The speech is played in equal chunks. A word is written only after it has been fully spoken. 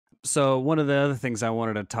So one of the other things I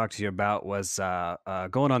wanted to talk to you about was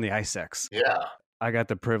going on the ICEX. Yeah. I got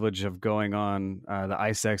the privilege of going on the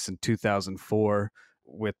ICEX in 2004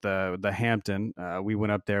 with the Hampton. We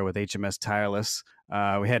went up there with HMS Tireless.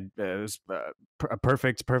 We had it was a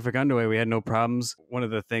perfect underway. We had no problems. One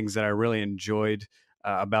of the things that I really enjoyed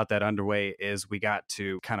about that underway is we got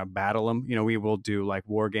to kind of battle them. You know, we will do like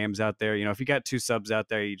war games out there. You know, if you got two subs out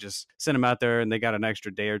there, you just send them out there and they got an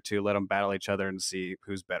extra day or two, let them battle each other and see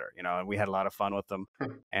who's better. You know, and we had a lot of fun with them.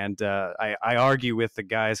 And I argue with the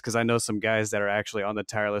guys because I know some guys that are actually on the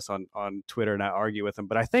tireless on Twitter, and I argue with them.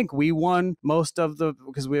 But I think we won most of the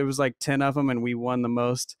because it was like 10 of them, and we won the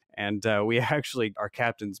most. And we actually our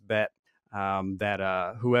captains bet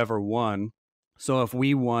that whoever won. So if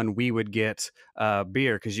we won, we would get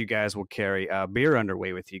beer because you guys will carry beer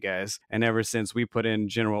underway with you guys. And ever since we put in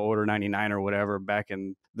General Order 99 or whatever back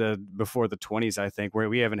in the before the 20s, I think, where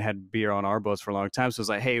we haven't had beer on our boats for a long time. So it's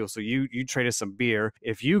like, hey, so you trade us some beer.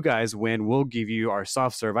 If you guys win, we'll give you our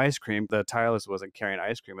soft serve ice cream. The Tireless wasn't carrying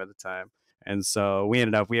ice cream at the time. And so we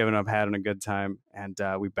ended up having a good time, and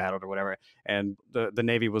we battled or whatever. And the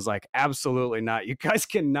Navy was like, absolutely not. You guys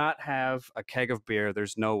cannot have a keg of beer.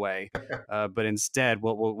 There's no way. But instead,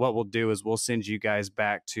 what we'll do is we'll send you guys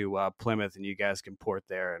back to Plymouth, and you guys can port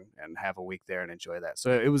there and have a week there and enjoy that.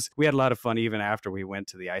 So we had a lot of fun even after we went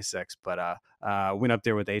to the ICEX. But went up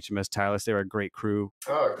there with HMS Tireless. They were a great crew.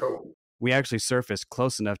 Oh, cool. We actually surfaced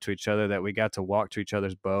close enough to each other that we got to walk to each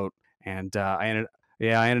other's boat. And I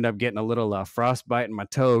ended up getting a little frostbite in my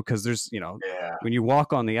toe because Yeah. when you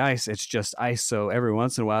walk on the ice, it's just ice. So every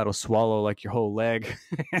once in a while, it'll swallow like your whole leg.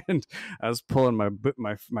 And I was pulling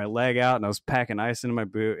my leg out, and I was packing ice into my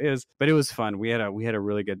boot. But it was fun. We had a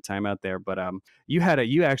really good time out there. But you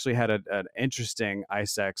actually had an interesting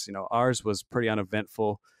ICEX. You know, ours was pretty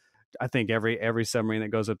uneventful. I think every submarine that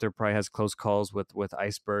goes up there probably has close calls with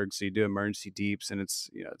icebergs. So you do emergency deeps, and it's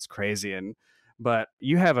crazy. But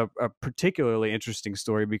you have a particularly interesting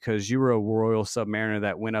story because you were a Royal Submariner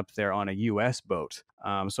that went up there on a U.S. boat.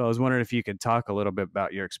 So I was wondering if you could talk a little bit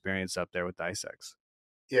about your experience up there with the ICEX.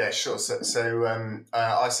 Yeah, sure.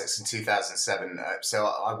 ICEX in 2007. So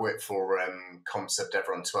I worked for Comsub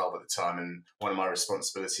Devon 12 at the time, and one of my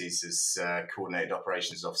responsibilities as coordinated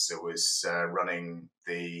operations officer was running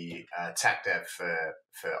the TAC dev for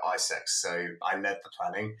ICEX. So I led the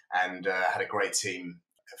planning and had a great team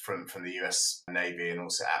from the US Navy and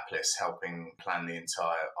also Applis helping plan the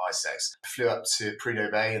entire ICEX. Flew up to Prudhoe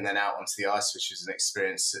Bay and then out onto the ice, which was an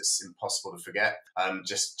experience that's impossible to forget.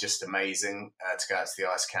 Just amazing to go out to the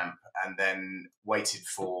ice camp, and then waited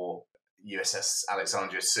for USS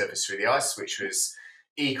Alexandria surface through the ice, which was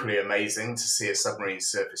equally amazing to see a submarine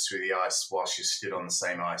surface through the ice whilst you stood on the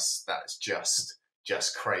same ice. That's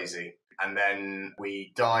just crazy. And then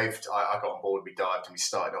we dived. I got on board, we dived, and we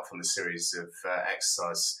started off on the series of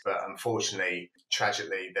exercise. But unfortunately,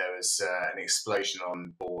 tragically, there was an explosion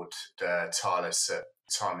on board Tireless at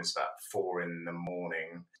the time. It was about 4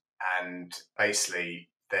 a.m. And basically,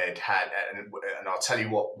 they'd had, and I'll tell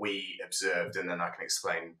you what we observed, and then I can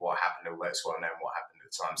explain what happened, although it's well known what happened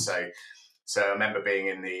at the time. So I remember being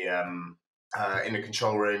in the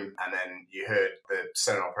control room, and then you heard the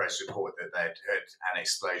sonar operators report that they'd heard an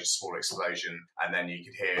explosion, small explosion, and then you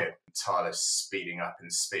could hear Tireless speeding up in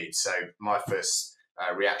speed. So my first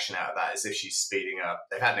reaction out of that is if she's speeding up,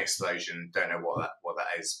 they've had an explosion, don't know what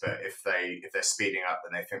that is, but if they're speeding up,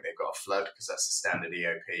 then they think they've got a flood, because that's the standard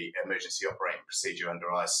EOP, emergency operating procedure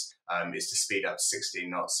under ice, is to speed up 16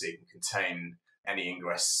 knots so you can contain any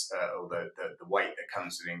ingress or the weight that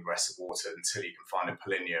comes with the ingress of water until you can find a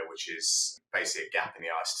polynia, which is basically a gap in the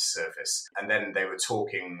ice to surface. And then they were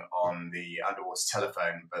talking on the underwater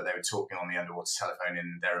telephone, but they were talking on the underwater telephone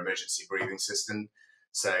in their emergency breathing system.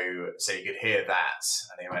 So you could hear that,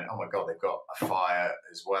 and they went, "Oh my God, they've got a fire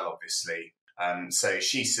as well, obviously." So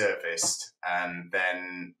she surfaced, and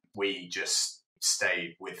then we just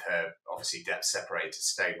stayed with her, obviously depth separated,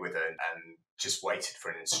 stayed with her and just waited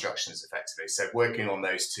for instructions effectively. So working on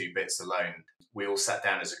those two bits alone, we all sat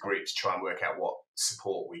down as a group to try and work out what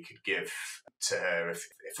support we could give to her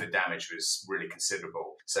if the damage was really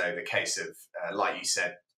considerable. So the case of, like you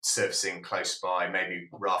said, surfacing close by, maybe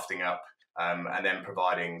rafting up, and then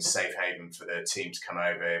providing safe haven for the team to come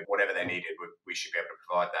over. Whatever they needed, we should be able to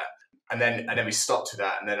provide that. And then we stopped with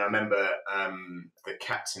that. And then I remember the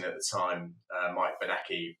captain at the time, Mike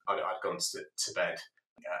Benaki, I'd gone to bed.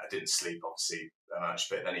 I didn't sleep, obviously, much,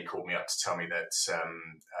 but then he called me up to tell me that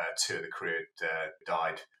 2 of the crew had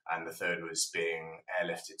died, and the third was being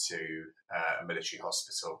airlifted to a military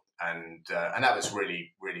hospital. And that was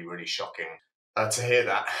really, really, really shocking to hear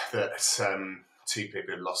that two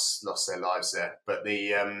people had lost their lives there. But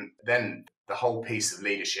then the whole piece of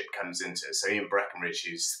leadership comes into it. So Ian Breckenridge,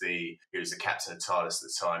 who was the captain of Tireless at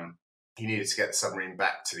the time, he needed to get the submarine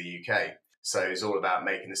back to the UK. So it's all about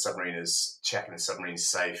making the submariners, checking the submarines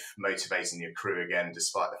safe, motivating your crew again,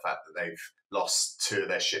 despite the fact that they've lost two of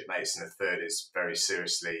their shipmates and a third is very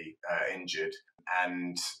seriously injured.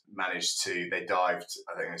 And they dived,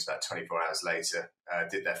 I think it was about 24 hours later,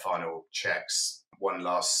 did their final checks, one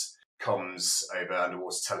last comms over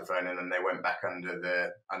underwater telephone, and then they went back under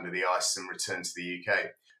the ice and returned to the UK.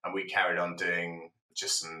 And we carried on doing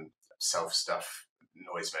just some self stuff,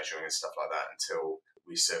 noise measuring and stuff like that until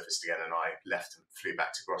we surfaced again, and I left and flew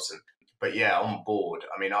back to Groton. But yeah, on board,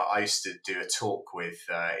 I mean, I used to do a talk with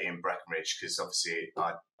Ian Breckenridge because obviously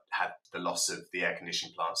I had the loss of the air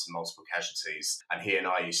conditioning plants and multiple casualties, and he and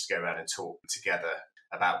I used to go around and talk together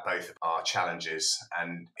about both of our challenges.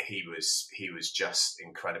 And he was just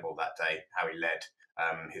incredible that day, how he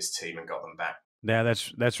led his team and got them back. Yeah,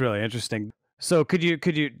 that's really interesting. So could you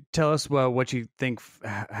tell us what you think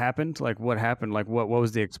happened? Like what happened? Like what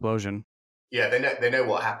was the explosion? Yeah, they know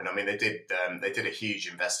what happened. I mean, they did a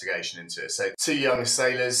huge investigation into it. So two young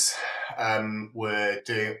sailors were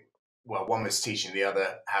doing well. One was teaching the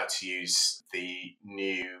other how to use the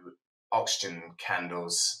new oxygen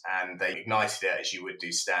candles, and they ignited it as you would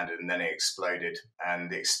do standard, and then it exploded.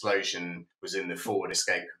 And the explosion was in the forward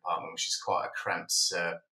escape compartment, which is quite a cramped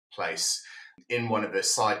place. In one of the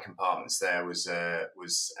side compartments, there was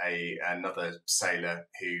another sailor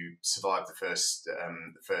who survived the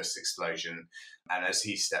first explosion, and as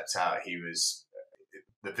he stepped out,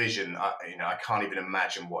 the vision. I can't even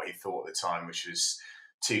imagine what he thought at the time, which was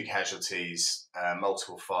two casualties,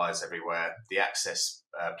 multiple fires everywhere. The access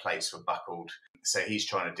plates were buckled, so he's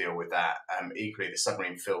trying to deal with that. Equally, the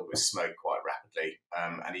submarine filled with smoke quite rapidly,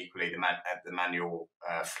 and equally the manual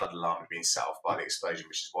flood alarm had been set off by the explosion,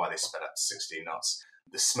 which is why they sped up to 16 knots.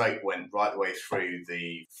 The smoke went right the way through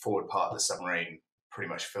the forward part of the submarine, pretty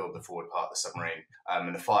much filled the forward part of the submarine,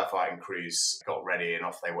 and the firefighting crews got ready and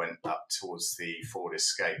off they went up towards the forward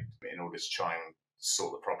escape in order to try and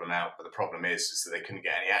sort the problem out. But the problem is that they couldn't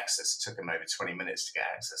get any access. It took them over 20 minutes to get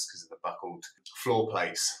access because of the buckled floor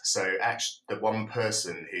plates. So actually, the one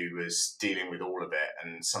person who was dealing with all of it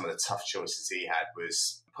and some of the tough choices he had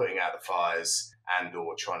was putting out the fires and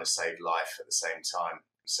or trying to save life at the same time.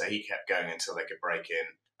 So he kept going until they could break in,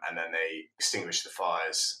 and then they extinguished the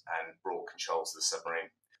fires and brought control to the submarine.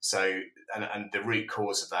 So, and the root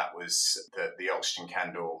cause of that was that the oxygen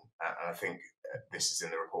candle, and I think this is in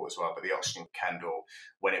the report as well, but the oxygen candle,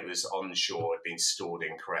 when it was onshore, had been stored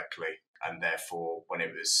incorrectly. And therefore, when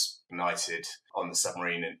it was ignited on the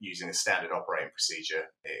submarine and using a standard operating procedure,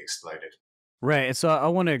 it exploded. Right. So I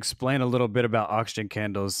want to explain a little bit about oxygen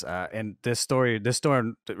candles. And this story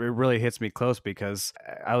it really hits me close because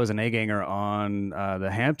I was an A ganger on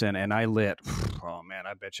the Hampton, and I lit. Oh man,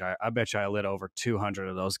 I bet you I lit over 200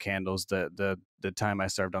 of those candles the time I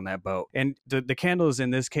served on that boat. And the candles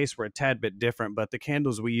in this case were a tad bit different, but the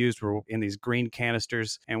candles we used were in these green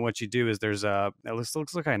canisters. And what you do is it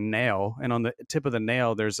looks like a nail, and on the tip of the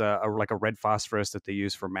nail there's like a red phosphorus that they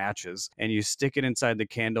use for matches, and you stick it inside the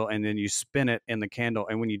candle and then you spin it in the candle,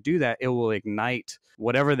 and when you do that, it will ignite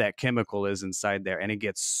whatever that chemical is inside there, and it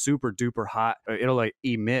gets super duper hot. It'll like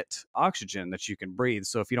emit oxygen that you can breathe.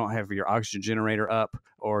 So if you don't have your oxygen generator up,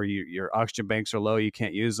 or your oxygen banks are low, you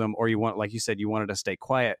can't use them, or you want, like you said, you wanted to stay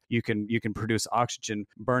quiet, you can produce oxygen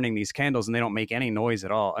burning these candles, and they don't make any noise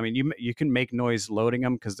at all. I mean, you can make noise loading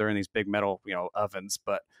them because they're in these big metal ovens,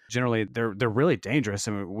 but generally they're really dangerous.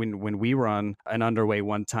 I mean, when we were on an underway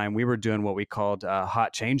one time, we were doing what we called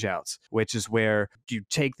hot changeouts, which is where you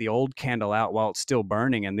take the old candle out while it's still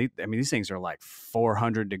burning, and these things are like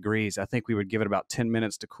 400 degrees. I think we would give it about 10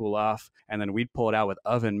 minutes to cool off, and then we'd pull it out with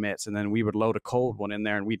oven mitts, and then we would load a cold one in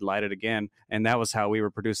there and we'd light it again. And that was how we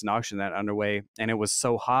were producing oxygen that underway. And it was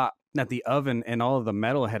so hot that the oven and all of the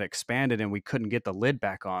metal had expanded and we couldn't get the lid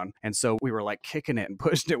back on. And so we were like kicking it and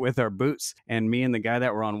pushing it with our boots. And me and the guy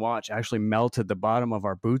that were on watch actually melted the bottom of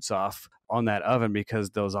our boots off on that oven because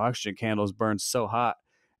those oxygen candles burned so hot.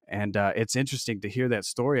 And it's interesting to hear that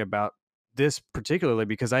story about this particularly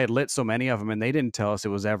because I had lit so many of them, and they didn't tell us it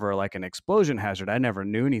was ever like an explosion hazard. I never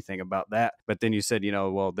knew anything about that. But then you said,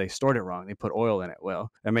 well, they stored it wrong. They put oil in it. Well,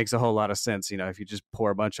 that makes a whole lot of sense. If you just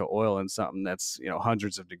pour a bunch of oil in something that's,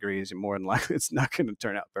 hundreds of degrees, more than likely it's not going to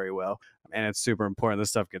turn out very well. And it's super important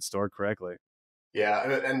this stuff gets stored correctly. Yeah,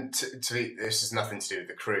 and this has nothing to do with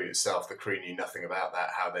the crew itself. The crew knew nothing about that,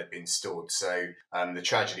 how they'd been stored. So the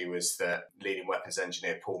tragedy was that leading weapons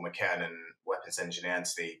engineer Paul McCann and weapons engineer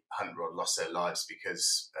Anthony Huntrod lost their lives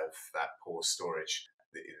because of that poor storage.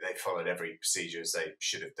 they followed every procedure as they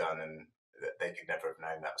should have done, and they could never have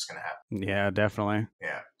known that was going to happen. Yeah, definitely.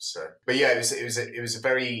 Yeah. So, but yeah, it was a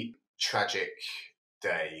very tragic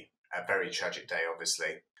day, a very tragic day,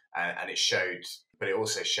 obviously, and it showed, but it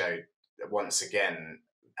also showed once again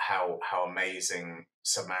how amazing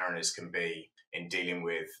submariners can be in dealing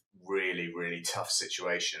with really, really tough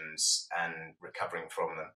situations and recovering from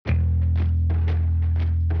them.